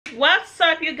What's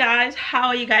up, you guys? How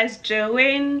are you guys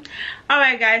doing? All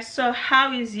right, guys, so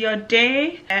how is your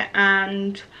day?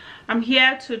 And I'm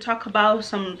here to talk about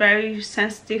some very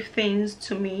sensitive things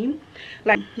to me.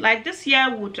 Like this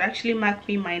year would actually mark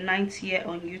me my 9th year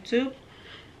on YouTube.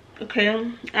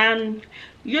 Okay, and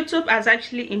YouTube has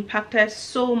actually impacted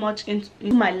so much into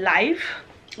my life.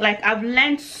 Like, I've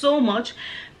learned so much,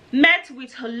 met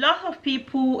with a lot of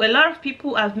people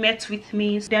have met with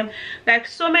me. Like,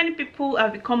 so many people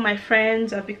have become my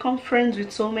friends. I've become friends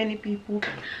with so many people.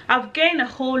 I've gained a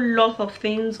whole lot of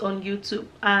things on YouTube.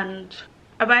 And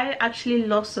have I actually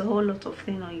lost a whole lot of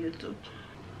things on YouTube?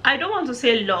 I don't want to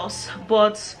say loss,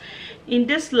 but in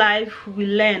this life we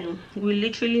learn. We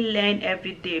literally learn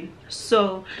every day.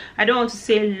 So I don't want to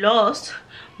say lost,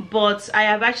 but I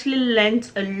have actually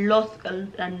learned a lot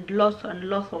and lot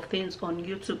of things on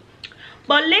YouTube.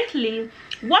 But lately,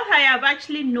 what I have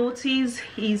actually noticed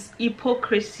is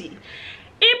hypocrisy.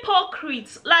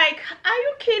 Hypocrites. Like, are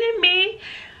you kidding me?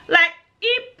 Like,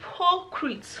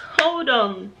 hypocrites. Hold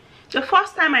on. The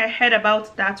first time I heard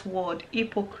about that word,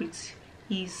 hypocrite,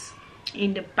 is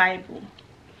in the Bible.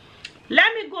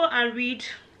 Let me go and read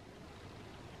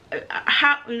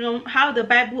how the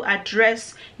Bible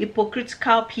address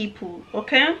hypocritical people.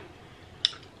 Okay,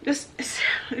 it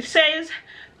says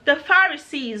the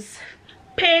Pharisees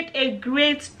paid a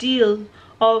great deal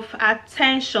of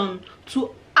attention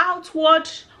to outward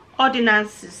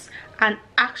ordinances and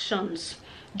actions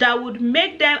that would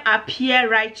make them appear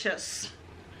righteous,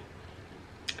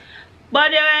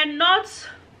 but they were not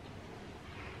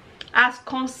as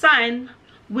concerned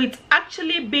with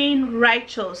actually being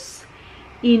righteous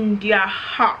in their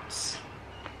hearts.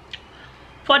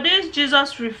 For this,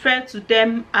 Jesus referred to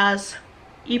them as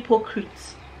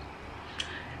hypocrites.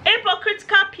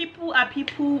 Hypocritical people are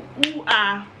people who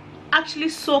are actually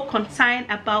so concerned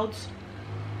about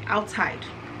outside.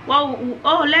 Well,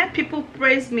 oh, let people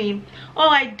praise me. Oh,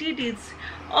 I did it.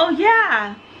 Oh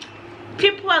yeah,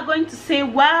 people are going to say,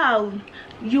 wow,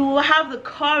 you have the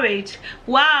courage.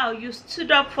 Wow, you stood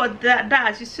up for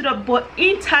that you stood up. But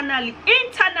internally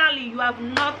you have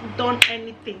not done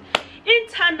anything.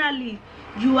 Internally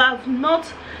you have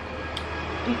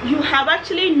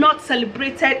actually not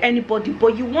celebrated anybody,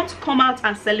 but you want to come out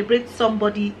and celebrate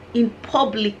somebody in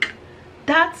public.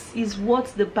 That is what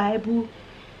the Bible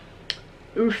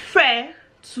refer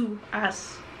to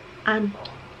as an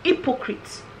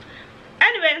hypocrite.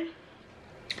 Anyway,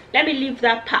 let me leave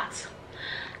that part.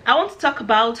 I want to talk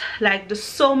about like the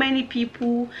so many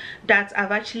people that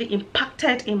have actually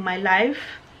impacted in my life,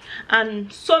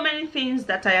 and so many things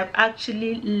that I have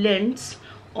actually learned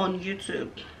on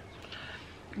YouTube.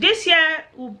 This year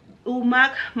will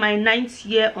mark my 9th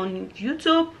year on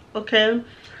YouTube. Okay,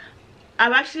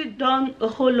 I've actually done a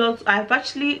whole lot. I've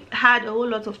actually had a whole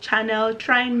lot of channel,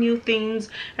 trying new things,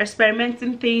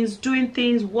 experimenting things, doing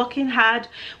things, working hard,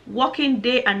 working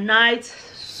day and night,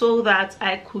 so that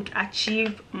I could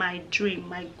achieve my dream,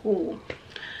 my goal.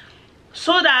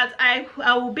 So that I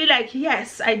will be like,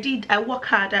 yes, I did. I work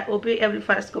hard. I obey every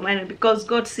father's commandment, because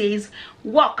God says,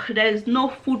 work. There is no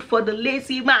food for the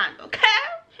lazy man. Okay?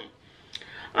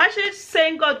 I'm actually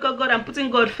saying God. I'm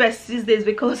putting God first these days,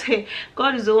 because hey,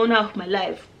 God is the owner of my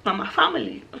life and my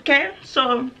family. Okay?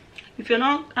 So if you're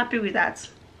not happy with that,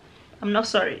 I'm not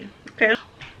sorry. Okay?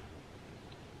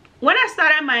 When I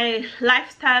started my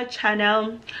lifestyle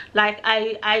channel, like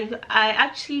I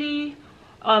actually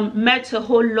met a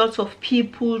whole lot of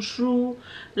people through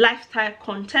lifestyle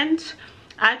content.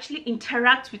 I actually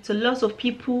interact with a lot of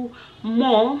people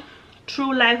more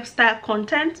through lifestyle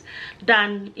content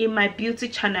than in my beauty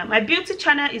channel. My beauty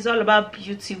channel is all about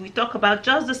beauty. We talk about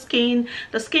just the skin,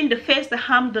 the face, the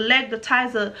arm, the leg, the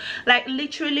thighs, like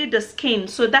literally the skin.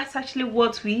 So that's actually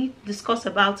what we discuss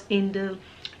about in the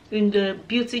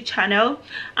beauty channel.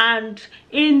 And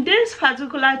in this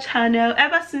particular channel,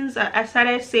 ever since I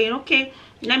started saying, okay,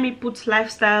 let me put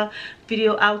lifestyle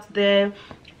video out there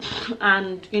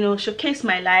and showcase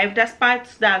my life, despite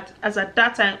that, as at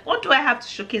that time, what do I have to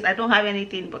showcase? I don't have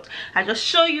anything, but I just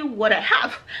show you what I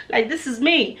have. Like, this is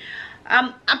me.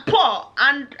 I'm poor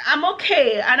and I'm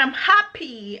okay and I'm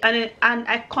happy, and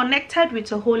I connected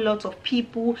with a whole lot of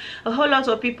people. A whole lot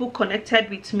of people connected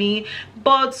with me.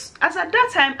 But as at that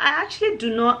time, I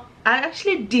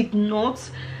actually did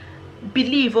not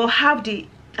believe or have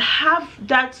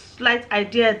that slight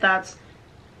idea that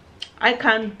I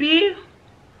can be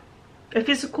a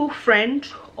physical friend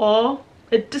or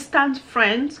a distant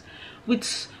friend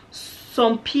with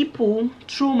some people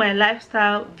through my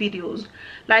lifestyle videos.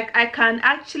 Like, I can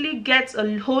actually get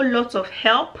a whole lot of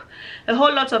help, a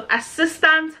whole lot of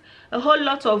assistance, a whole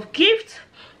lot of gift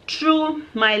through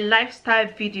my lifestyle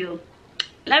video.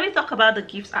 Let me talk about the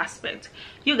gifts aspect.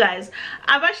 You guys,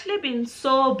 I've actually been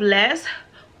so blessed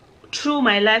through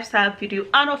my lifestyle video,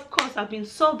 and of course I've been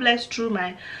so blessed through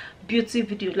my beauty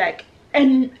video, like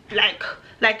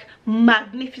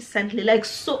magnificently, like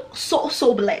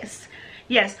so blessed.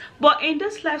 Yes, but in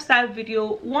this lifestyle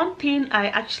video, one thing I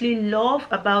actually love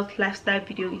about lifestyle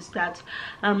video is that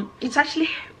it's actually,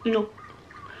 you know,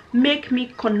 make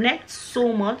me connect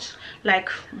so much, like,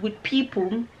 with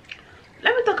people.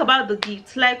 Let me talk about the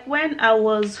gifts. Like, when I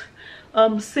was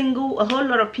single, a whole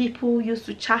lot of people used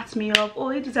to chat me up,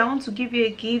 oh Edith, I want to give you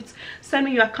a gift, send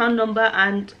me your account number.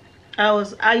 And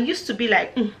I used to be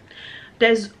like,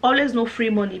 there's always no free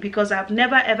money, because I've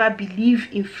never ever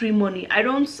believed in free money. I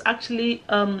don't actually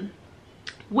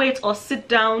wait or sit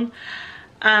down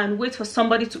and wait for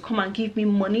somebody to come and give me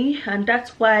money, and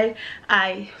that's why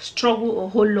I struggle a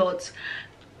whole lot.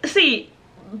 See,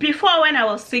 before, when I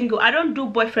was single, I don't do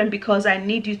boyfriend because I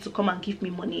need you to come and give me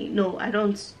money. No, I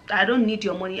don't need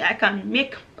your money. I can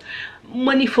make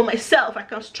money for myself. I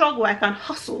can struggle, I can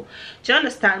hustle. Do you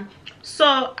understand? So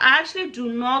I actually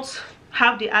do not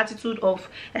have the attitude of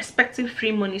expecting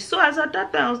free money. So as at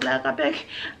that time, I was like, I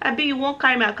beg you won't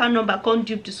carry my account number, can't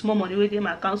give the small money within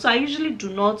my account. So I usually do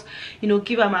not, you know,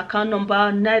 give her my account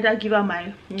number, neither give her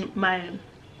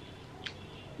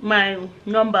my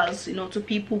numbers, you know, to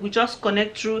people. We just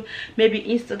connect through maybe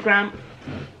Instagram,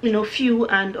 you know, few,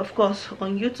 and of course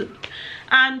on YouTube.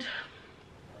 And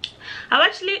I've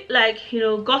actually, like, you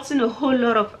know, gotten a whole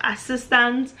lot of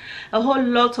assistance, a whole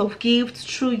lot of gifts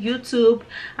through YouTube.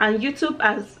 And YouTube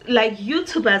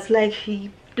as like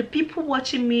the people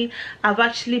watching me have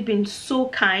actually been so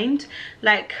kind.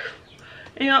 Like,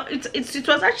 you know, it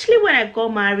was actually when I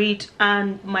got married,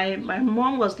 and my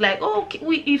mom was like, oh, okay,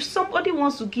 if somebody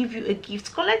wants to give you a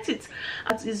gift, collect it.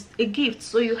 It is a gift,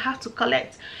 so you have to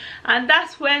collect. And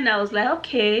that's when I was like,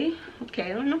 okay,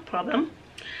 no problem.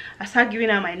 I start giving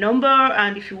her my number,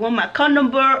 and if you want my account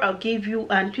number, I'll give you.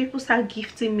 And people start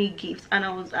gifting me gifts, and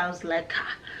I was like,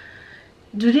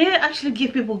 do they actually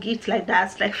give people gifts like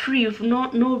that, like free, with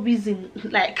no reason,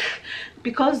 like,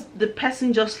 because the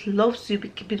person just loves you,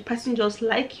 the person just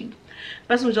like you, the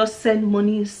person will just send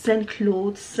money, send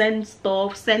clothes, send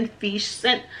stuff, send fish,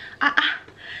 send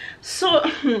so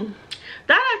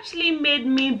that actually made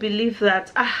me believe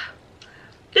that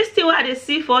this thing what they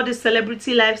see for the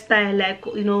celebrity lifestyle, like,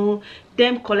 you know,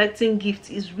 them collecting gifts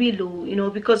is real, you know,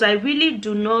 because I really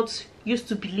do not used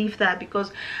to believe that,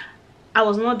 because I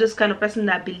was not this kind of person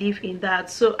that believed in that.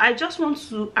 So I just want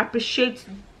to appreciate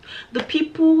the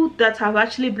people that have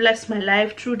actually blessed my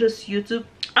life through this YouTube.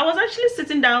 I was actually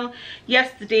sitting down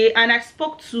yesterday, and I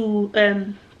spoke to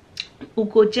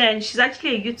Jen. She's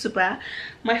actually a YouTuber.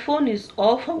 My phone is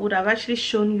off. I would have actually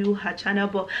shown you her channel,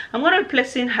 but I'm gonna be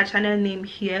placing her channel name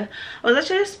here. I was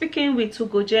actually speaking with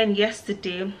Jen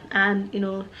yesterday, and you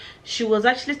know, she was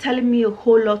actually telling me a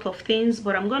whole lot of things,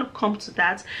 but I'm gonna come to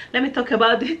that. Let me talk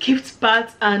about the gift part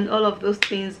and all of those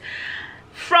things.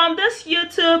 From this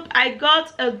YouTube, I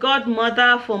got a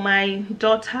godmother for my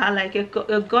daughter, like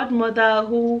a godmother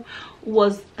who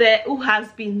was there, who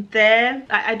has been there.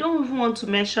 I don't even want to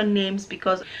mention names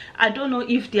because I don't know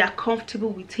if they are comfortable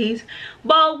with it,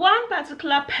 but one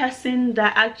particular person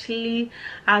that actually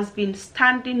has been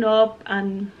standing up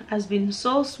and has been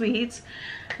so sweet.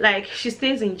 Like, she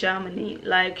stays in Germany,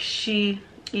 like, she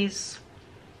is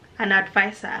an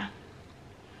advisor.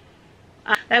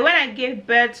 Like, when I gave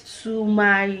birth to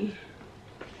my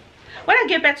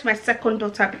second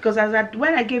daughter, because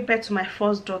when I gave birth to my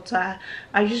first daughter,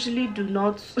 I usually do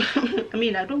not I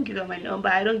mean, I don't give her my number,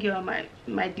 I don't give her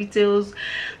my details.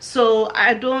 So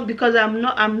I don't, because I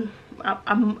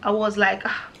was like,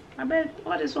 I bet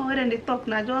what is wrong with them, they talk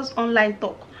now, just online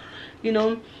talk, you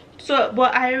know. So,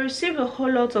 but I received a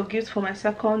whole lot of gifts for my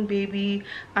second baby,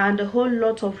 and a whole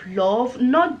lot of love,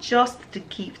 not just the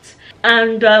gifts.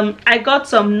 And I got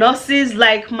some nurses,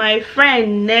 like my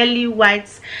friend Nelly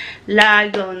White's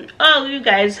Lion. Oh, you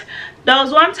guys, there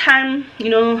was one time,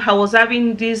 you know, I was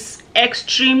having this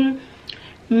extreme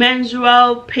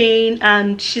menstrual pain,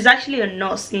 and she's actually a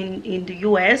nurse in the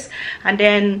US, and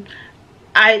then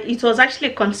it was actually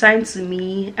consigned to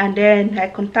me, and then I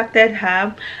contacted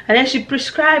her, and then she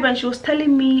prescribed, and she was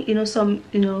telling me, you know, some,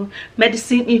 you know,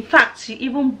 medicine. In fact, she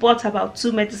even bought about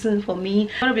 2 medicines for me.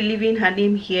 I'm gonna be leaving her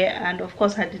name here, and of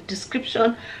course at the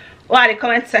description or at the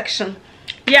comment section.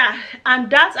 Yeah, and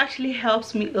that actually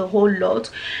helps me a whole lot.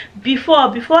 Before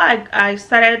I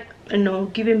started, you know,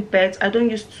 giving birth, I don't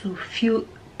used to feel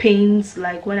pains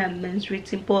like when I'm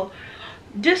menstruating, but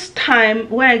this time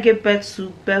when I gave birth to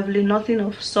Beverly, nothing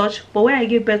of such, but when I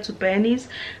gave birth to Bernice,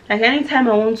 like anytime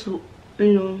I want to,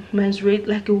 you know, menstruate,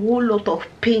 like a whole lot of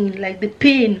pain, like the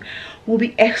pain will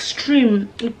be extreme.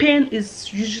 The pain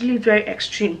is usually very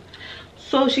extreme.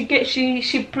 So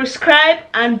she prescribed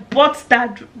and bought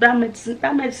that medicine.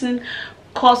 That medicine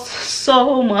cost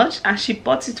so much, and she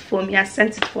bought it for me and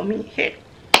sent it for me here.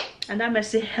 And that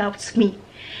medicine helped me.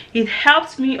 It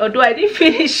helped me, although I didn't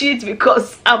finish it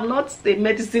because I'm not a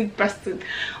medicine person.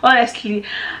 Honestly,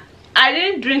 I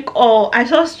didn't drink all. I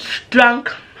just drank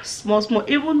small.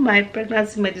 Even my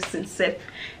pregnancy medicine set,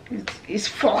 it's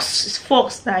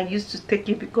forced that I used to take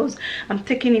it because I'm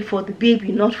taking it for the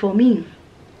baby, not for me.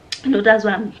 You know, that's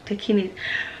why I'm taking it.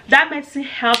 That medicine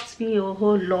helped me a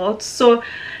whole lot. So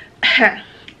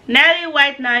Nelly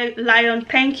White Lion,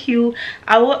 thank you.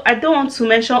 I don't want to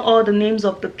mention all the names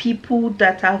of the people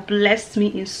that have blessed me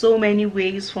in so many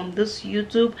ways from this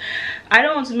YouTube. I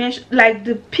don't want to mention like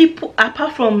the people,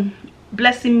 apart from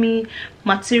blessing me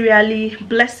materially,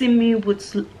 blessing me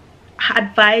with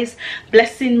advice,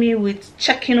 blessing me with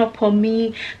checking up on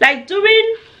me, like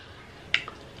during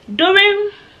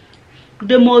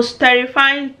the most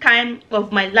terrifying time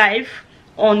of my life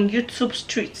on YouTube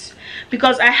streets,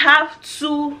 because I have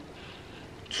two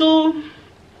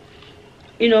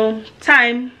you know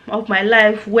time of my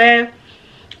life where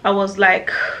I was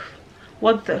like,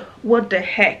 what the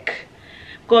heck,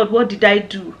 God, what did I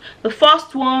do? The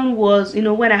first one was, you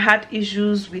know, when I had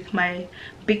issues with my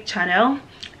big channel,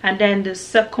 and then the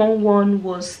second one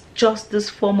was just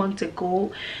this 4 months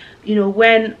ago, you know,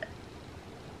 when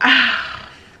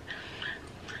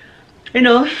you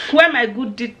know, when my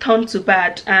good deed turned to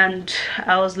bad, and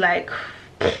I was like,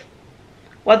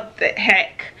 what the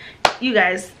heck, you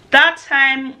guys. That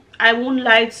time, I won't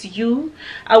lie to you,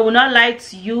 I will not lie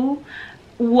to you,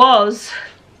 was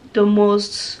the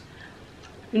most,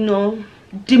 you know,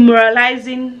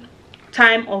 demoralizing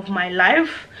time of my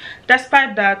life.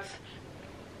 Despite that,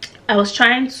 I was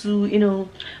trying to, you know,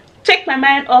 take my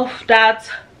mind off that,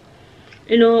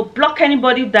 you know, block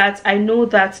anybody that I know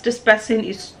that this person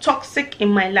is toxic in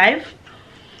my life,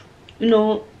 you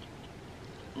know,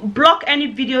 block any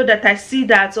video that I see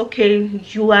that, okay,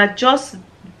 you are just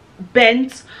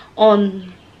bent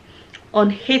on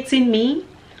hating me.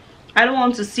 I don't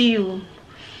want to see you.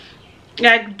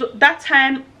 Like that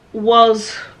time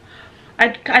was, I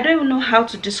don't even know how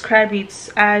to describe it.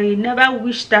 I never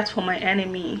wish that for my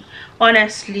enemy,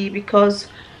 honestly, because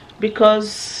do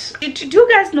you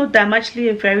guys know that I'm actually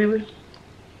a very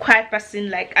quiet person?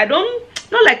 Like, I don't,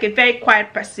 not like a very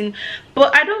quiet person,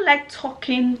 but I don't like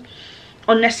talking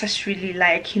unnecessarily,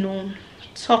 like, you know,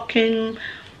 talking,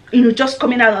 you know, just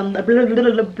coming out on the blah,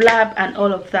 blah, blah, blab and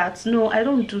all of that. No, I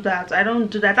don't do that. I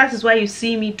don't do that. That is why you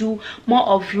see me do more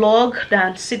of vlog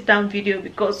than sit down video,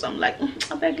 because I'm like,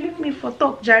 I beg, leave me for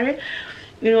talk, Jerry,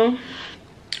 you know.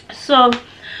 So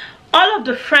all of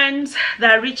the friends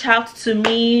that reach out to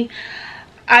me,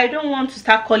 I don't want to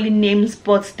start calling names,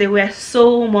 but there were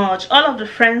so much. All of the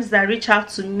friends that reach out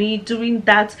to me during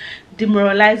that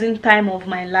demoralizing time of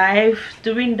my life,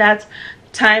 during that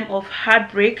time of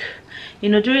heartbreak, you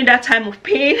know, during that time of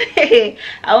pain,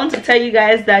 I want to tell you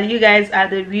guys that you guys are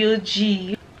the real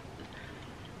G.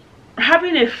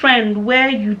 Having a friend where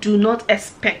you do not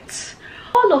expect,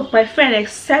 all of my friends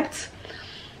except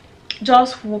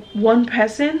just one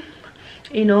person,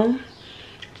 you know,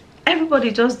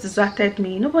 everybody just deserted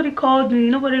me. Nobody called me,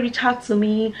 nobody reached out to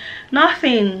me,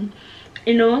 nothing,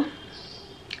 you know.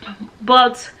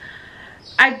 But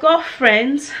I got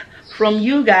friends from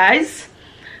you guys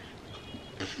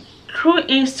through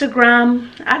Instagram,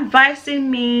 advising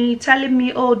me, telling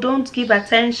me, oh, don't give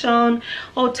attention,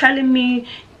 or telling me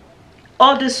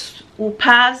all this will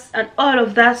pass and all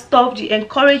of that stuff, the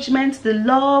encouragement, the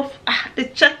love, the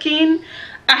checking.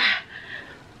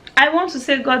 I want to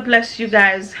say God bless you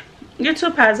guys.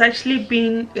 YouTube has actually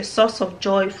been a source of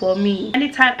joy for me.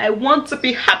 Anytime I want to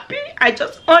be happy, I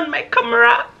just on my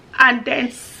camera and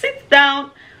then sit down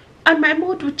and my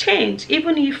mood will change.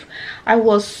 Even if I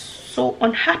was so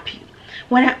unhappy,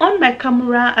 when I on my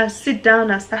camera and sit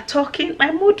down and start talking,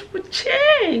 my mood will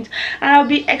change and I'll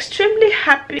be extremely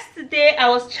happy. Yesterday I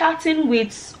was chatting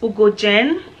with Ugo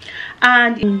Jen,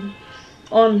 and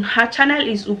on her channel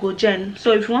is Ugo Jen,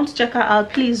 so if you want to check her out,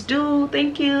 please do.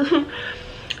 Thank you.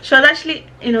 She was actually,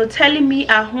 you know, telling me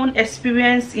her own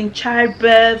experience in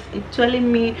childbirth,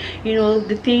 telling me, you know,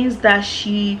 the things that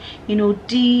she, you know,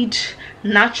 did,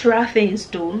 natural things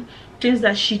though, things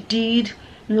that she did,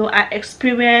 you know, her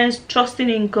experience, trusting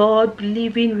in God,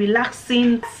 believing,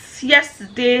 relaxing.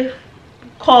 Yesterday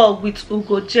call with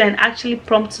Ugo Jen actually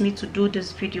prompted me to do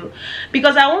this video,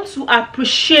 because I want to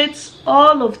appreciate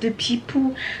all of the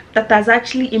people that has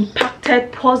actually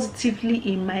impacted positively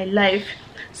in my life.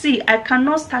 See, I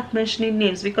cannot start mentioning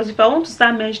names, because if I want to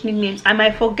start mentioning names, I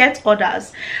might forget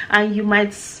others and you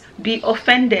might be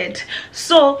offended.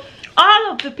 So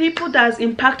all of the people that has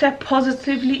impacted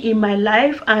positively in my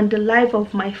life and the life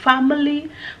of my family,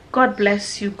 God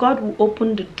bless you. God will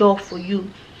open the door for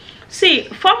you. See,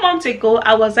 4 months ago,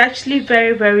 I was actually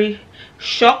very, very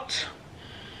shocked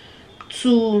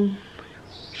to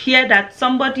hear that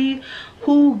somebody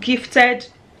who gifted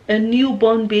a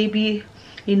newborn baby,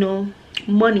 you know,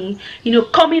 money, you know,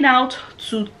 coming out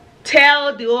to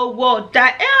tell the whole world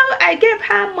that, oh, I gave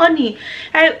her money.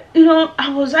 I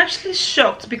was actually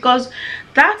shocked, because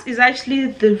that is actually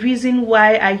the reason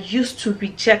why I used to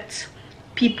reject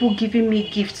people giving me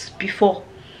gifts before.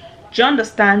 Do you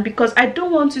understand? Because I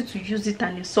don't want you to use it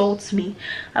and insult me.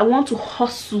 I want to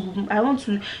hustle. I want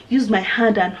to use my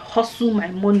hand and hustle my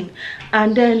money,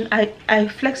 and then I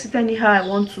flex it anyhow I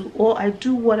want to, or I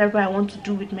do whatever I want to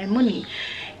do with my money.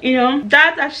 You know,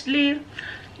 that actually,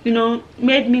 you know,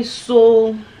 made me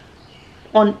so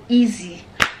uneasy.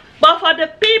 But for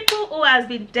the people who has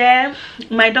been there,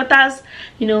 my daughter's,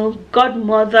 you know,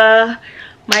 godmother,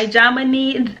 my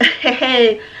Germany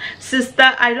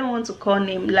sister, I don't want to call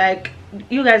name, like,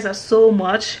 you guys are so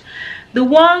much. The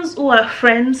ones who are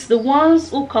friends, the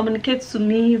ones who communicate to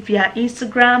me via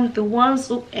Instagram, the ones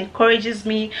who encourages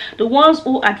me, the ones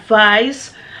who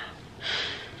advise,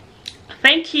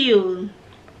 thank you.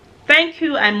 Thank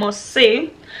you, I must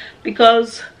say,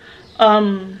 because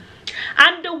and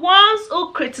the ones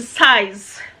who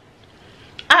criticize,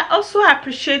 I also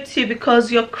appreciate you, because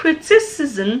your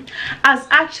criticism has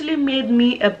actually made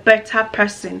me a better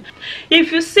person.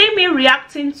 If you see me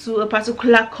reacting to a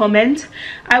particular comment,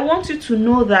 I want you to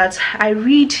know that I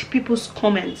read people's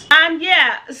comments. And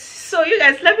yeah, so you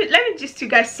guys, let me just you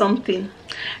guys something.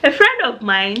 A friend of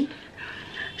mine,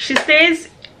 she stays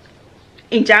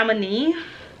in Germany.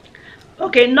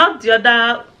 Okay, not the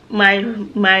other, my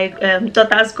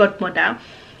daughter's godmother.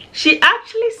 She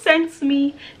actually sent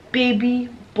me baby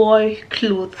boy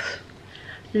clothes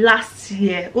last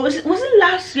year. Was it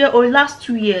last year or last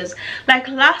 2 years? Like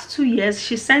last 2 years,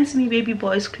 she sent me baby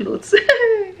boys clothes.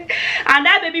 And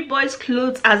that baby boys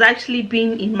clothes has actually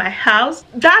been in my house.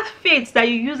 That fate that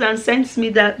you use and sends me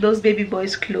those baby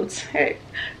boys clothes, hey,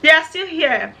 they are still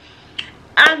here,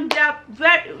 and they're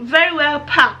very, very well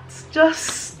packed,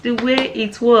 just the way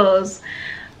it was.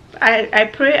 I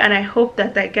pray and I hope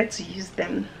that I get to use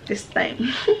them this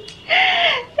time.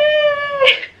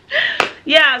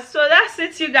 Yeah, so that's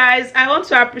it, you guys. I want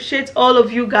to appreciate all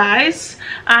of you guys,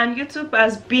 and YouTube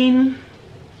has been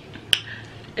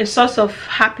a source of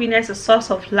happiness, a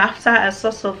source of laughter, a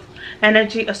source of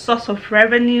energy, a source of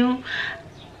revenue.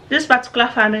 This particular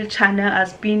family channel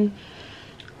has been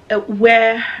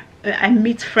where I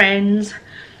meet friends,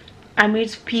 I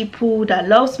meet people that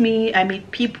loves me, I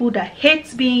meet people that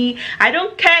hate me. I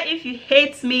don't care if you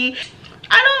hate me.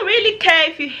 I don't really care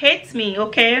if you hate me,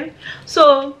 okay?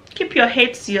 So keep your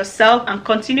hate to yourself and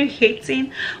continue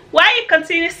hating while you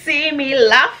continue seeing me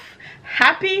laugh,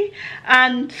 happy.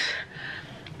 And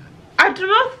I do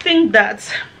not think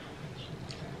that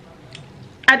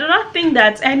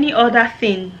any other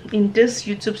thing in this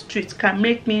YouTube street can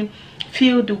make me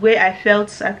feel the way I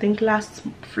felt, I think, last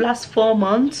 4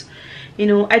 months. You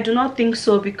know, I do not think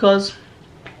so, because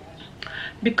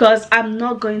I'm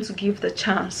not going to give the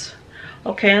chance.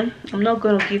 Okay, I'm not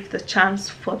going to give the chance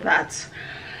for that.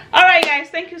 All right, guys,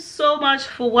 thank you so much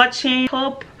for watching.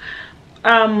 Hope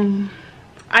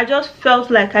I just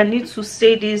felt like I need to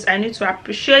say this. I need to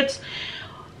appreciate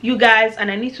you guys,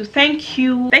 and I need to thank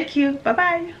you. Bye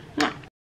bye.